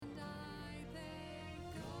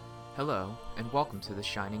Hello, and welcome to The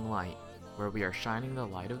Shining Light, where we are shining the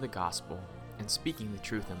light of the gospel and speaking the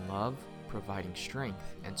truth in love, providing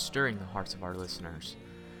strength, and stirring the hearts of our listeners.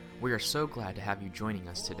 We are so glad to have you joining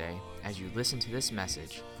us today as you listen to this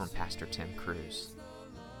message from Pastor Tim Cruse.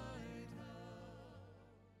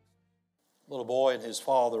 A little boy and his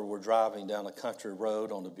father were driving down a country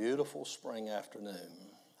road on a beautiful spring afternoon.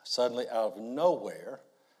 Suddenly, out of nowhere,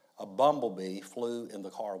 a bumblebee flew in the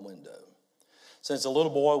car window. Since the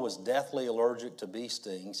little boy was deathly allergic to bee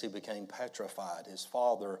stings, he became petrified. His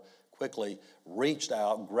father quickly reached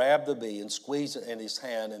out, grabbed the bee, and squeezed it in his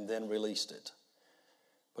hand and then released it.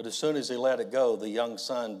 But as soon as he let it go, the young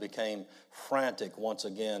son became frantic once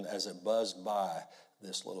again as it buzzed by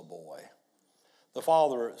this little boy. The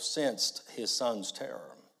father sensed his son's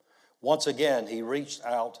terror. Once again, he reached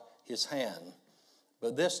out his hand,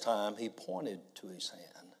 but this time he pointed to his hand.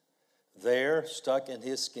 There, stuck in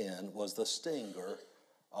his skin, was the stinger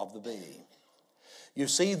of the bee. "You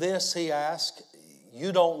see this?" he asked.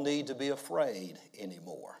 "You don't need to be afraid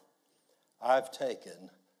anymore. I've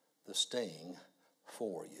taken the sting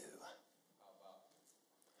for you."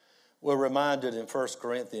 We're reminded in 1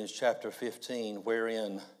 Corinthians chapter 15,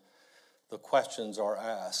 wherein the questions are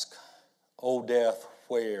asked, "O death,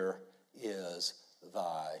 where is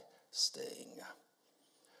thy sting?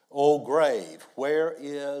 O grave, where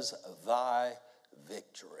is thy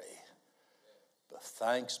victory? But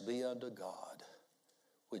thanks be unto God,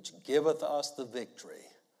 which giveth us the victory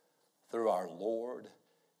through our Lord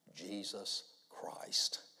Jesus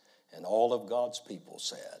Christ." And all of God's people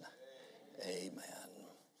said, Amen.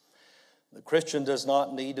 The Christian does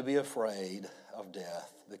not need to be afraid of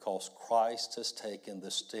death because Christ has taken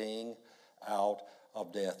the sting out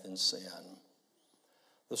of death and sin.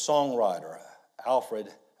 The songwriter,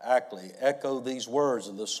 Alfred Ackley, echoed these words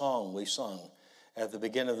of the song we sung at the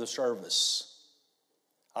beginning of the service.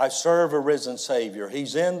 "I serve a risen Savior.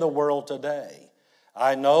 He's in the world today.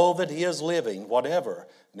 I know that He is living, whatever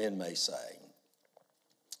men may say.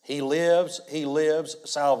 He lives,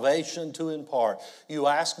 salvation to impart." You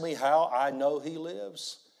ask me how I know He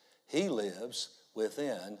lives? He lives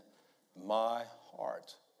within my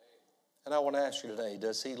heart. And I want to ask you today,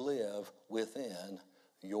 does He live within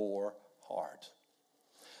your heart?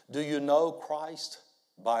 Do you know Christ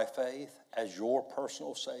by faith as your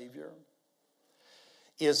personal Savior?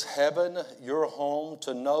 Is heaven your home?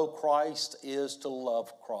 To know Christ is to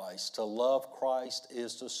love Christ. To love Christ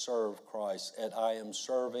is to serve Christ. And I am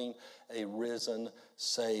serving a risen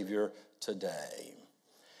Savior today.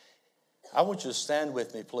 I want you to stand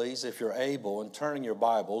with me, please, if you're able, and turn your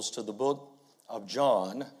Bibles to the book of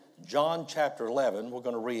John. John chapter 11. We're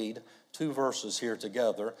going to read 2 verses here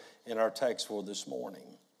together in our text for this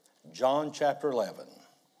morning. John chapter 11.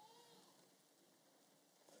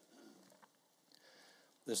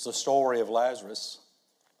 This is the story of Lazarus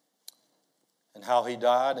and how he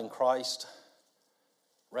died and Christ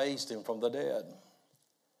raised him from the dead.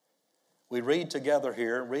 We read together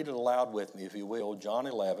here, read it aloud with me if you will, John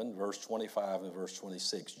 11, verse 25 and verse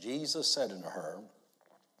 26. Jesus said unto her,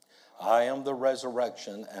 "I am the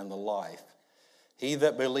resurrection and the life. He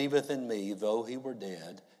that believeth in me, though he were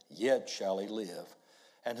dead, yet shall he live.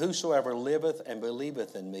 And whosoever liveth and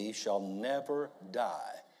believeth in me shall never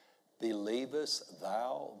die. Believest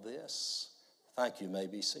thou this?" Thank you. May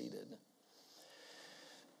be seated.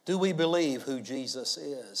 Do we believe who Jesus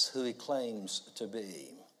is, who He claims to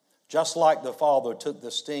be? Just like the Father took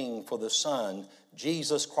the sting for the Son,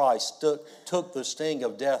 Jesus Christ took the sting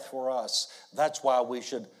of death for us. That's why we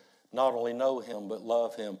should not only know Him, but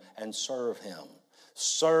love Him and serve Him.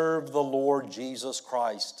 Serve the Lord Jesus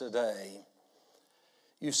Christ today.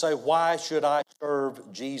 You say, why should I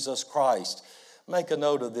serve Jesus Christ? Make a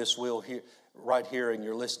note of this right here in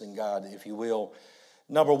your listening guide, if you will.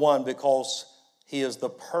 Number one, because He is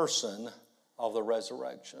the person of the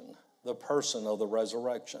resurrection. The person of the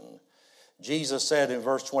resurrection. Jesus said in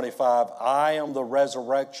verse 25, "I am the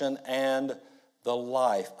resurrection and the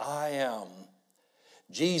life." I am.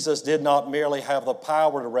 Jesus did not merely have the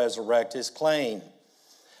power to resurrect. His claim,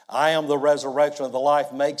 "I am the resurrection and the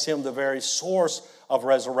life," makes Him the very source of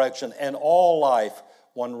resurrection and all life,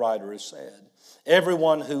 one writer has said.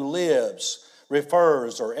 Everyone who lives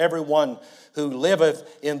refers, or everyone who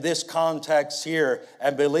liveth in this context here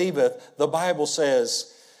and believeth, the Bible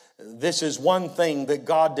says, this is one thing that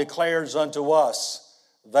God declares unto us,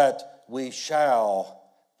 that we shall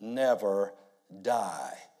never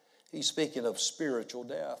die. He's speaking of spiritual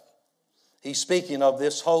death. He's speaking of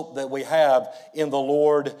this hope that we have in the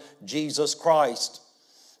Lord Jesus Christ.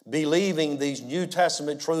 Believing these New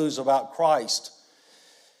Testament truths about Christ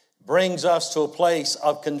brings us to a place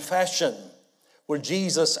of confession where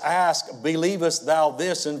Jesus asked, "Believest thou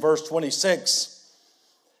this?" in verse 26.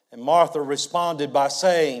 And Martha responded by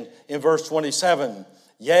saying in verse 27,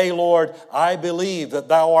 "Yea, Lord, I believe that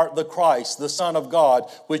thou art the Christ, the Son of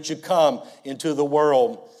God, which should come into the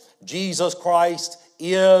world." Jesus Christ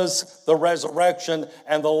is the resurrection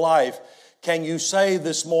and the life. Can you say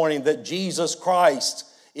this morning that Jesus Christ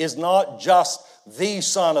is not just the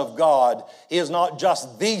Son of God, He is not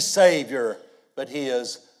just the Savior, but He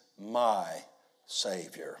is my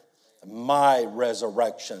Savior, my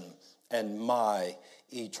resurrection, and my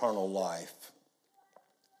eternal life.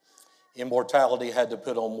 Immortality had to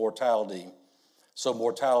put on mortality, so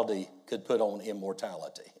mortality could put on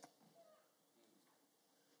immortality.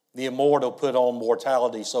 The immortal put on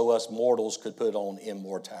mortality, so us mortals could put on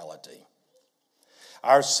immortality.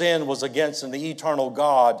 Our sin was against an eternal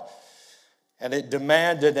God, and it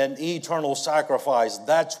demanded an eternal sacrifice.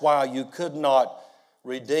 That's why you could not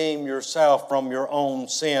redeem yourself from your own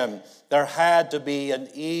sin. There had to be an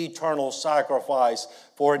eternal sacrifice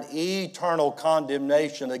for an eternal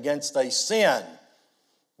condemnation against a sin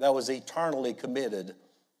that was eternally committed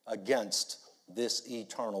against this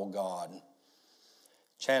eternal God.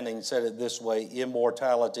 Channing said it this way: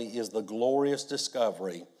 immortality is the glorious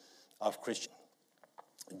discovery of Christianity.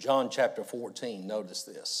 John chapter 14, notice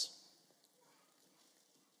this.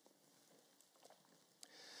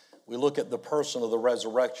 We look at the person of the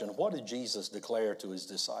resurrection. What did Jesus declare to his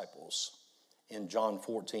disciples in John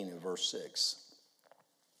 14 and verse 6?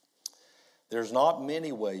 There's not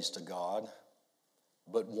many ways to God,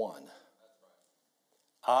 but one.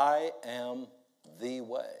 I am the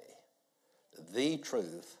way, the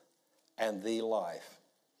truth, and the life.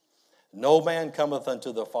 No man cometh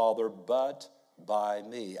unto the Father but by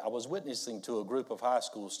me. I was witnessing to a group of high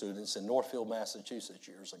school students in Northfield, Massachusetts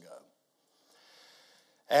years ago.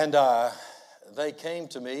 And they came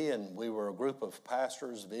to me, and we were a group of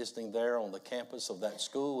pastors visiting there on the campus of that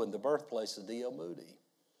school in the birthplace of D.L. Moody.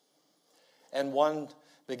 And one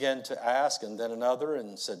began to ask, and then another,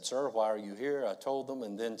 and said, "Sir, why are you here?" I told them,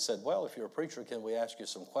 and then said, "Well, if you're a preacher, can we ask you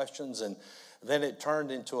some questions?" And then it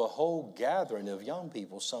turned into a whole gathering of young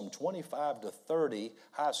people, some 25 to 30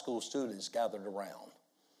 high school students gathered around.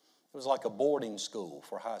 It was like a boarding school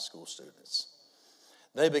for high school students.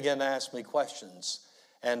 They began to ask me questions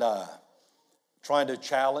and trying to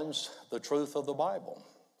challenge the truth of the Bible.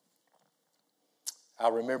 I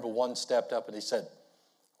remember one stepped up and he said,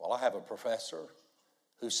 "Well, I have a professor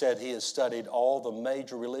who said he has studied all the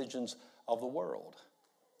major religions of the world."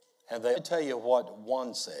 And they tell you what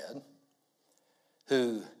one said,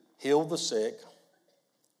 who healed the sick,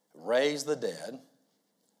 raised the dead,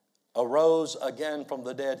 arose again from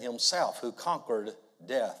the dead himself, who conquered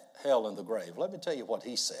death, hell, and the grave. Let me tell you what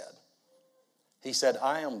he said. He said,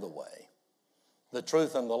 "I am the way, the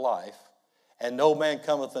truth, and the life, and no man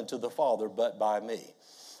cometh unto the Father but by me."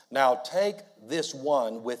 Now take this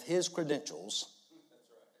one with his credentials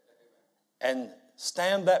and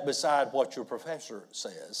stand that beside what your professor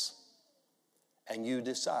says, and you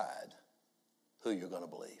decide who you're going to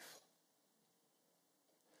believe.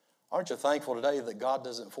 Aren't you thankful today that God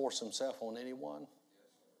doesn't force himself on anyone?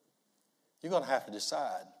 You're going to have to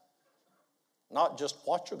decide not just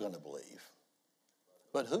what you're going to believe,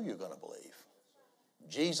 but who you're going to believe.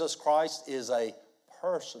 Jesus Christ is a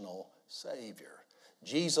personal Savior.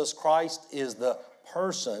 Jesus Christ is the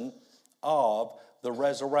person of the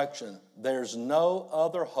resurrection. There's no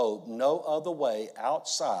other hope, no other way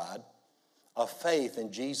outside of faith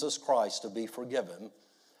in Jesus Christ to be forgiven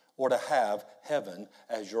or to have heaven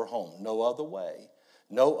as your home. No other way,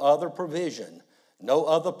 no other provision, no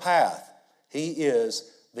other path. He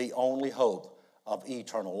is the only hope of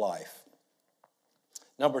eternal life.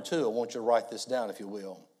 Number 2, I want you to write this down if you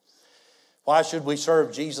will. Why should we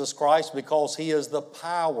serve Jesus Christ? Because he is the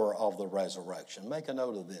power of the resurrection. Make a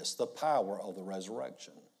note of this, the power of the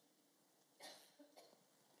resurrection.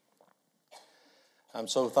 I'm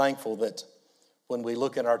so thankful that when we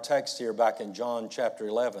look at our text here back in John chapter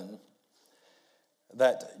 11,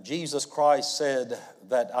 that Jesus Christ said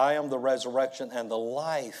that I am the resurrection and the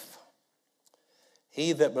life.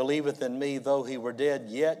 He that believeth in me, though he were dead,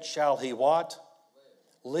 yet shall he what?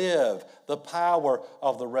 Live. The power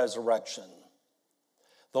of the resurrection.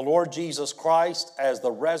 The Lord Jesus Christ, as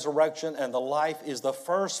the resurrection and the life, is the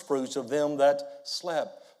first fruits of them that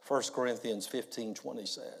slept, 1 Corinthians 15:20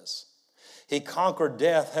 says. He conquered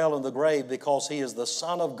death, hell, and the grave because he is the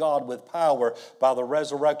Son of God with power by the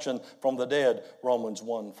resurrection from the dead, Romans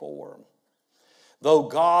 1:4. Though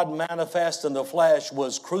God manifest in the flesh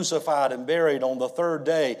was crucified and buried, on the third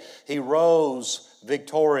day he rose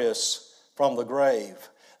victorious from the grave.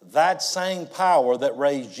 That same power that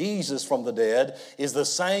raised Jesus from the dead is the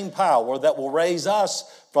same power that will raise us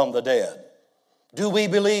from the dead. Do we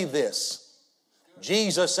believe this?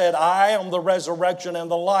 Jesus said, I am the resurrection and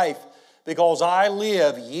the life. Because I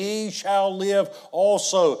live, ye shall live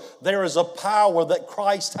also. There is a power that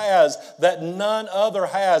Christ has that none other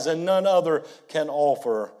has and none other can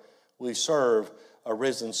offer. We serve a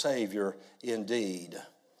risen Savior indeed.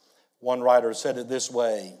 One writer said it this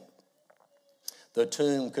way: the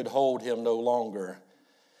tomb could hold him no longer.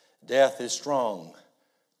 Death is strong,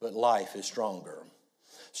 but life is stronger.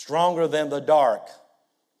 Stronger than the dark,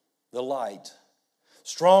 the light.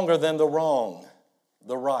 Stronger than the wrong,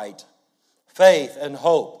 the right. Faith and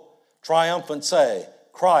hope, triumphant say,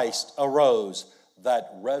 Christ arose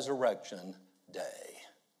that resurrection day.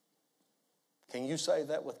 Can you say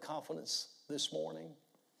that with confidence this morning?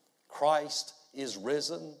 Christ is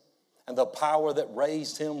risen, and the power that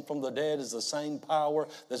raised him from the dead is the same power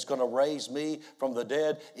that's going to raise me from the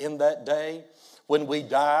dead in that day. When we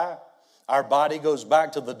die, our body goes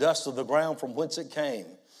back to the dust of the ground from whence it came.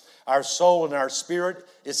 Our soul and our spirit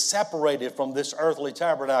is separated from this earthly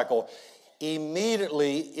tabernacle.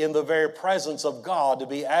 Immediately in the very presence of God, to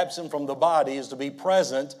be absent from the body is to be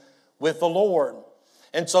present with the Lord.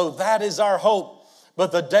 And so that is our hope.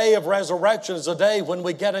 But the day of resurrection is a day when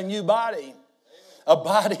we get a new body. A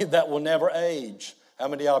body that will never age. How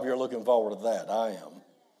many of you are looking forward to that? I am.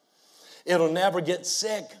 It'll never get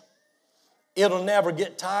sick. It'll never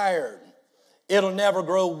get tired. It'll never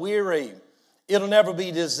grow weary. It'll never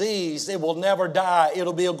be diseased. It will never die.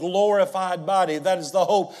 It'll be a glorified body. That is the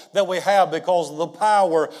hope that we have because of the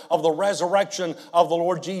power of the resurrection of the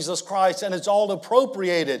Lord Jesus Christ. And it's all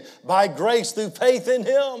appropriated by grace through faith in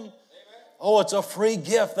Him. Amen. Oh, it's a free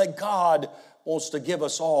gift that God wants to give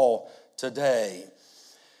us all today.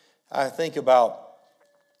 I think about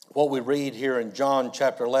what we read here in John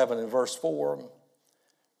chapter 11 and verse 4.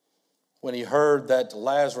 When he heard that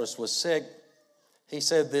Lazarus was sick, he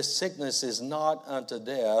said, this sickness is not unto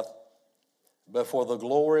death, but for the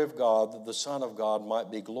glory of God, that the Son of God might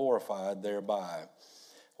be glorified thereby.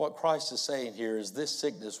 What Christ is saying here is this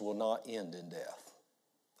sickness will not end in death.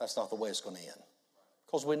 That's not the way it's going to end.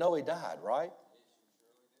 Because we know he died, right?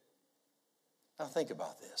 Now think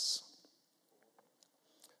about this.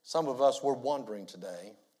 Some of us were wondering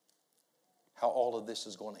today how all of this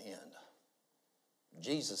is going to end.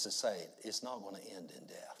 Jesus is saying it's not going to end in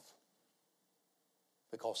death.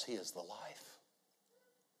 Because he is the life.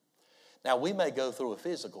 Now, we may go through a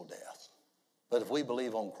physical death, but if we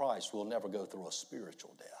believe on Christ, we'll never go through a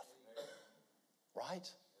spiritual death.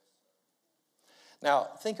 Right? Now,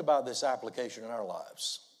 think about this application in our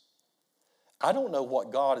lives. I don't know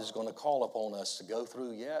what God is going to call upon us to go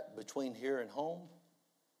through yet between here and home,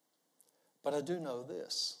 but I do know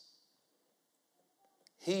this.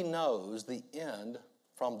 He knows the end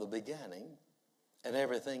from the beginning and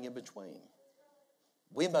everything in between.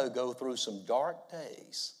 We may go through some dark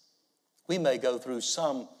days. We may go through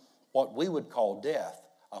some, what we would call death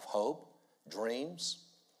of hope, dreams,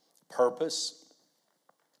 purpose.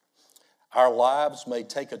 Our lives may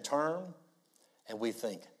take a turn, and we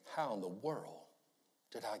think, how in the world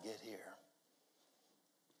did I get here?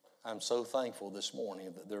 I'm so thankful this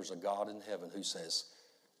morning that there's a God in heaven who says,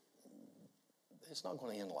 it's not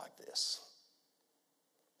going to end like this.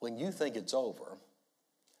 When you think it's over,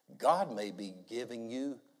 God may be giving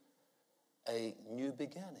you a new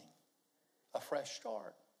beginning, a fresh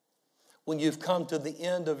start. When you've come to the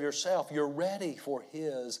end of yourself, you're ready for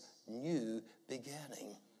His new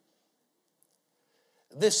beginning.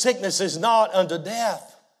 This sickness is not unto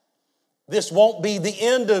death. This won't be the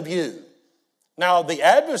end of you. Now, the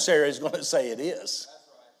adversary is going to say it is.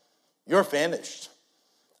 You're finished.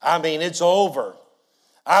 I mean, it's over.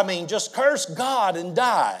 I mean, just curse God and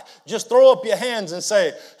die. Just throw up your hands and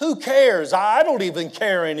say, who cares? I don't even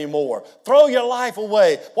care anymore. Throw your life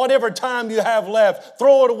away. Whatever time you have left,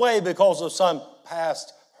 throw it away because of some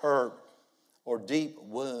past hurt or deep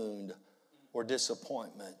wound or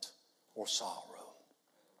disappointment or sorrow.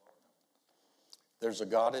 There's a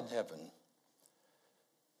God in heaven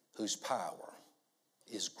whose power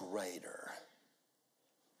is greater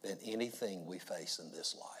than anything we face in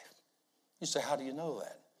this life. You say, how do you know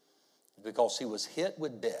that? Because he was hit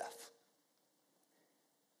with death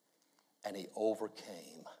and he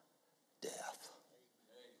overcame death.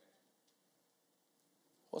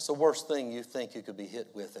 What's the worst thing you think you could be hit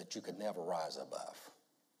with that you could never rise above?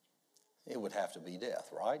 It would have to be death,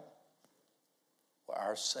 right? Well,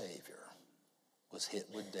 our Savior was hit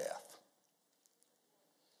with death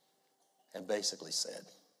and basically said,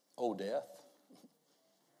 "O death,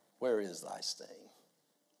 where is thy sting?"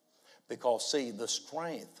 Because, see, the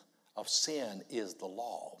strength of sin is the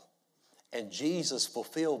law. And Jesus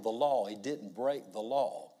fulfilled the law. He didn't break the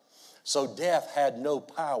law. So death had no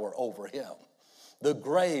power over him. The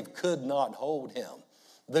grave could not hold him.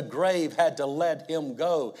 The grave had to let him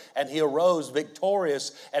go, and he arose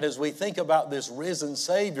victorious. And as we think about this risen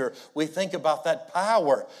Savior, we think about that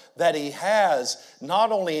power that he has,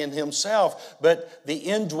 not only in himself, but the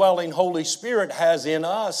indwelling Holy Spirit has in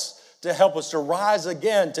us to help us to rise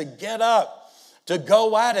again, to get up, to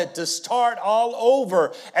go at it, to start all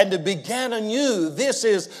over, and to begin anew. This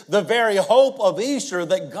is the very hope of Easter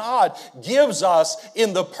that God gives us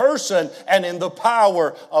in the person and in the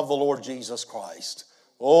power of the Lord Jesus Christ.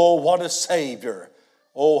 Oh, what a Savior.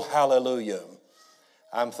 Oh, hallelujah.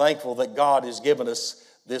 I'm thankful that God has given us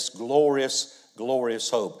this glorious, glorious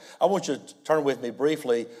hope. I want you to turn with me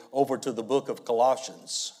briefly over to the book of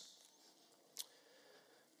Colossians.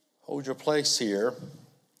 Hold your place here.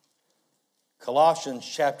 Colossians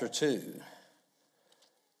chapter 2.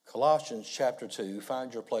 Colossians chapter 2.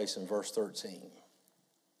 Find your place in verse 13.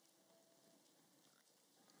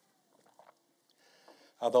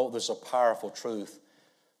 I thought this is a powerful truth.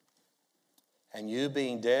 And you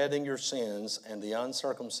being dead in your sins and the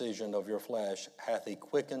uncircumcision of your flesh hath he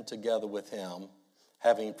quickened together with him,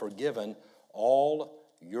 having forgiven all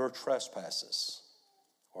your trespasses,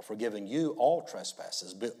 or forgiving you all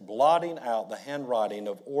trespasses, blotting out the handwriting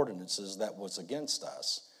of ordinances that was against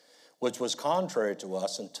us, which was contrary to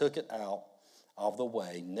us, and took it out of the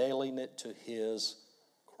way, nailing it to his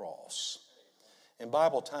cross. In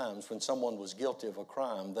Bible times, when someone was guilty of a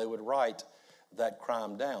crime, they would write that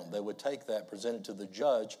crime down. They would take that, present it to the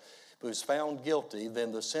judge. If he was found guilty,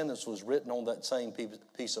 then the sentence was written on that same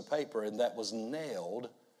piece of paper, and that was nailed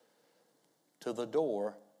to the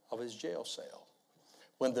door of his jail cell.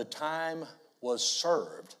 When the time was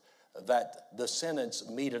served, that the sentence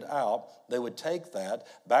meted out, they would take that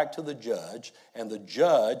back to the judge, and the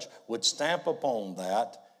judge would stamp upon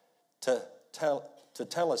that to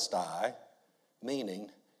telestai, meaning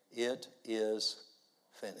it is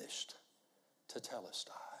finished. To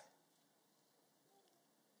telestai.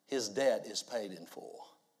 His debt is paid in full.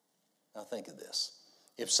 Now think of this.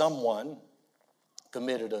 If someone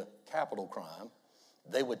committed a capital crime,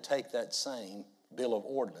 they would take that same bill of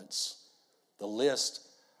ordinance, the list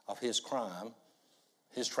of his crime,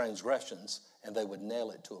 his transgressions, and they would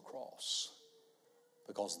nail it to a cross,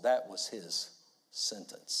 because that was his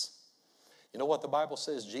sentence. You know what the Bible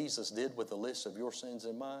says Jesus did with the list of your sins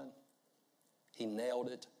and mine? He nailed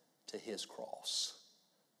it to his cross.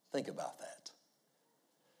 Think about that.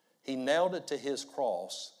 He nailed it to his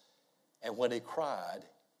cross, and when he cried,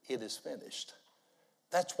 it is finished.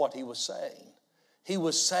 That's what he was saying. He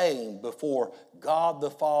was saying before God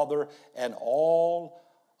the Father and all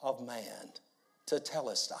of man, to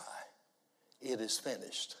telestai, it is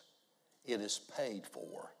finished. It is paid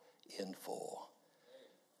for in full.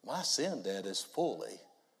 My sin debt is fully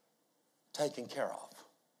taken care of,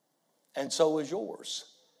 and so is yours.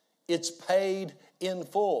 It's paid in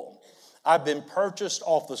full. I've been purchased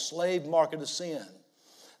off the slave market of sin,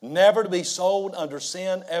 never to be sold under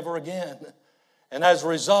sin ever again. And as a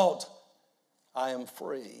result, I am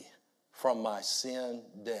free from my sin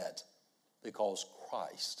debt because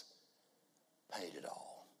Christ paid it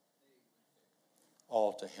all.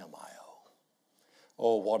 All to him I owe.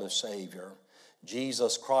 Oh, what a Savior.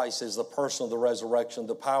 Jesus Christ is the person of the resurrection,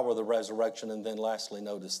 the power of the resurrection, and then lastly,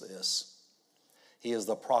 notice this. He is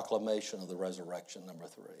the proclamation of the resurrection, number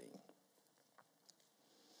 3.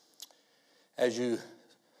 As you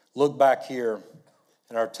look back here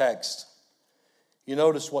in our text, you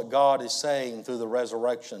notice what God is saying through the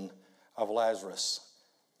resurrection of Lazarus,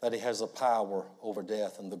 that he has the power over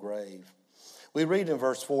death and the grave. We read in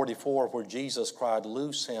verse 44 where Jesus cried,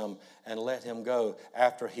 "Loose him and let him go,"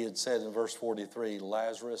 after he had said in verse 43,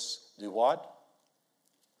 "Lazarus, do what?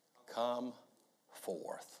 Come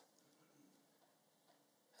forth."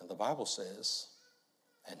 And the Bible says,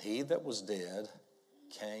 "And he that was dead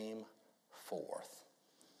came forth."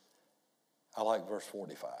 I like verse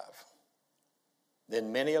 45.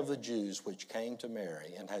 Then many of the Jews which came to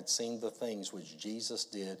Mary and had seen the things which Jesus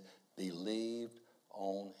did believed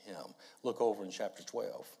on him. Look over in chapter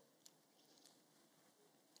 12.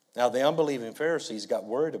 Now the unbelieving Pharisees got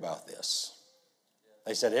worried about this.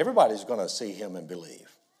 They said everybody's going to see him and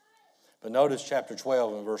believe. But notice chapter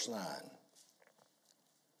 12 and verse 9.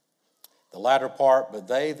 The latter part, "But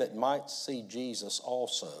they that might see Jesus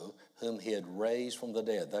also, whom he had raised from the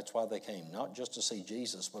dead." That's why they came, not just to see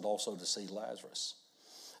Jesus, but also to see Lazarus.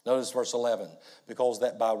 Notice verse 11. "Because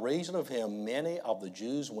that by reason of him many of the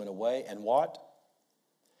Jews went away," and what?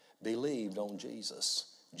 Believed on Jesus.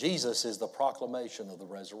 Jesus is the proclamation of the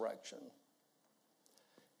resurrection.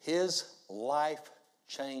 His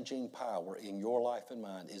life-changing power in your life and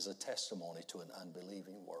mine is a testimony to an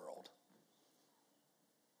unbelieving world.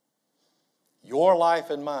 Your life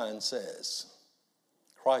and mine says,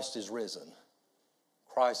 Christ is risen.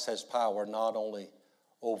 Christ has power not only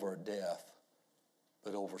over death,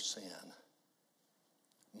 but over sin.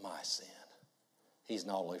 My sin. He's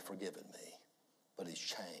not only forgiven me, but He's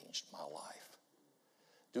changed my life.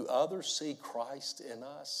 Do others see Christ in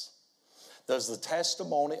us? Does the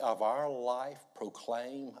testimony of our life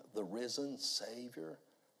proclaim the risen Savior,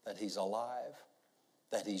 that He's alive,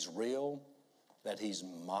 that He's real, that He's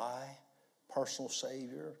my personal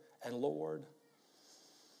Savior and Lord?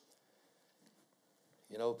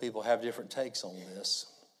 You know, people have different takes on this.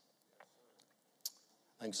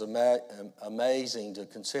 I think it's amazing to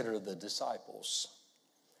consider the disciples.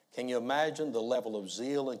 Can you imagine the level of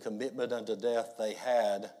zeal and commitment unto death they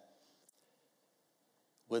had?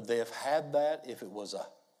 Would they have had that if it was a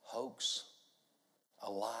hoax,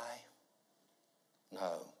 a lie?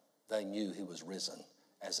 No, they knew He was risen,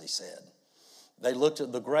 as He said. They looked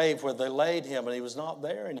at the grave where they laid Him, and He was not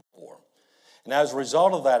there anymore. And as a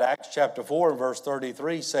result of that, Acts chapter 4 and verse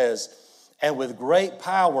 33 says, "And with great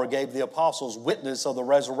power gave the apostles witness of the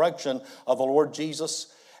resurrection of the Lord Jesus,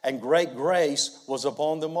 and great grace was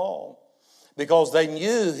upon them all." Because they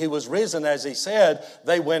knew He was risen, as He said,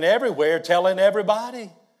 they went everywhere telling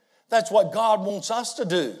everybody. That's what God wants us to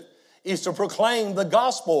do, is to proclaim the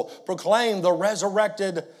gospel, proclaim the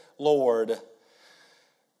resurrected Lord.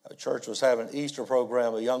 A church was having an Easter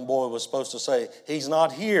program. A young boy was supposed to say, "He's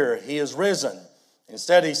not here, He is risen."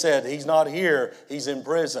 Instead he said, "He's not here, He's in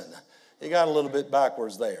prison." He got a little bit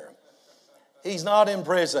backwards there. He's not in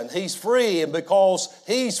prison. He's free, and because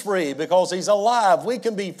He's free, because He's alive, we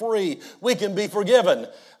can be free. We can be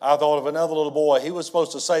forgiven. I thought of another little boy. He was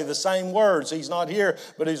supposed to say the same words. He's not here,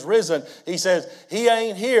 but He's risen. He says, "He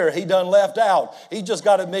ain't here. He done left out." He just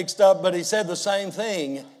got it mixed up, but he said the same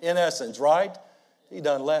thing in essence, right? He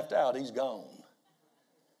done left out. He's gone.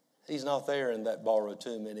 He's not there in that borrowed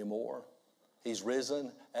tomb anymore. He's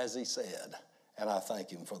risen as He said, and I thank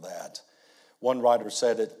Him for that. One writer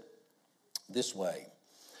said it this way: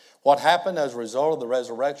 "What happened as a result of the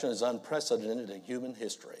resurrection is unprecedented in human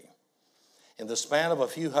history. In the span of a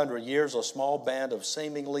few hundred years, a small band of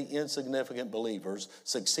seemingly insignificant believers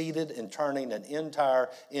succeeded in turning an entire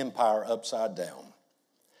empire upside down.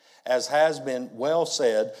 As has been well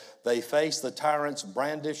said, they faced the tyrant's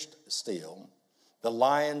brandished steel, the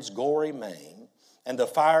lion's gory mane, and the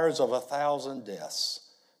fires of 1,000 deaths,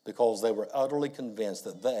 because they were utterly convinced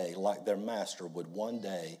that they, like their master, would one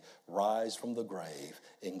day rise from the grave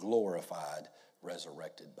in glorified,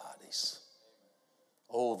 resurrected bodies."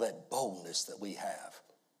 Oh, that boldness that we have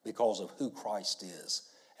because of who Christ is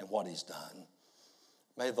and what He's done.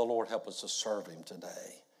 May the Lord help us to serve Him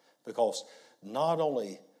today, because not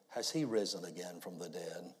only has He risen again from the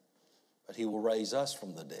dead, but He will raise us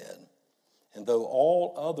from the dead. And though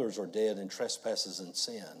all others are dead in trespasses and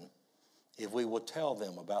sin, if we will tell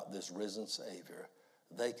them about this risen Savior,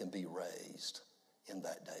 they can be raised in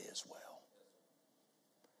that day as well.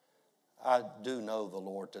 I do know the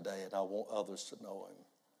Lord today, and I want others to know Him.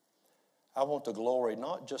 I want to glory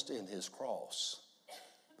not just in His cross,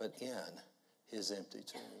 but in His empty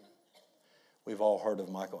tomb. We've all heard of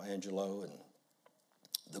Michelangelo, and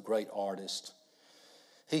the great artist.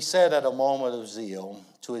 He said at a moment of zeal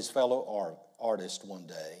to his fellow artist one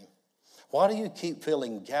day, "Why do you keep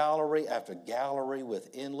filling gallery after gallery with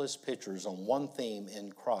endless pictures on one theme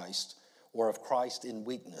in Christ, or of Christ in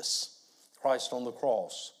weakness, Christ on the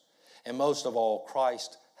cross, and most of all,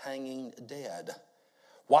 Christ hanging dead?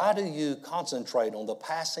 Why do you concentrate on the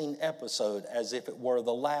passing episode as if it were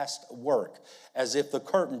the last work, as if the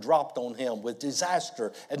curtain dropped on Him with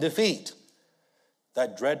disaster and defeat?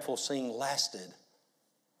 That dreadful scene lasted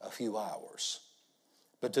a few hours.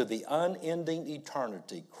 But to the unending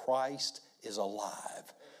eternity, Christ is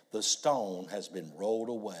alive. The stone has been rolled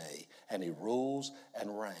away, and He rules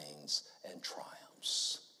and reigns and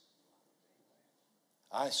triumphs."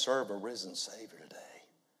 I serve a risen Savior today.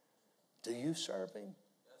 Do you serve Him?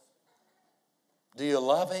 Do you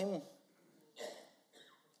love Him?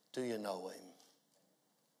 Do you know Him?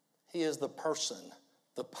 He is the person,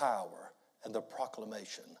 the power, and the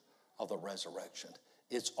proclamation of the resurrection.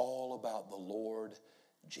 It's all about the Lord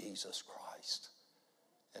Jesus Christ.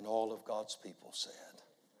 And all of God's people said,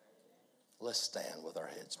 let's stand with our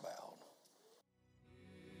heads bowed.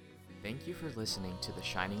 Thank you for listening to The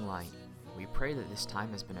Shining Light. We pray that this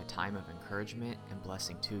time has been a time of encouragement and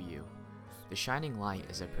blessing to you. The Shining Light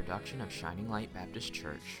is a production of Shining Light Baptist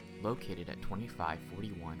Church, located at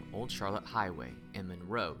 2541 Old Charlotte Highway in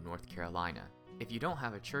Monroe, North Carolina. If you don't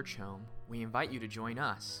have a church home, we invite you to join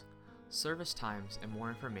us. Service times and more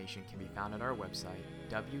information can be found at our website,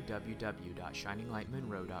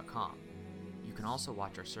 www.shininglightmonroe.com. You can also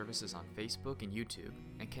watch our services on Facebook and YouTube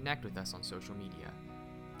and connect with us on social media.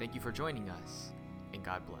 Thank you for joining us, and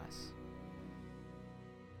God bless.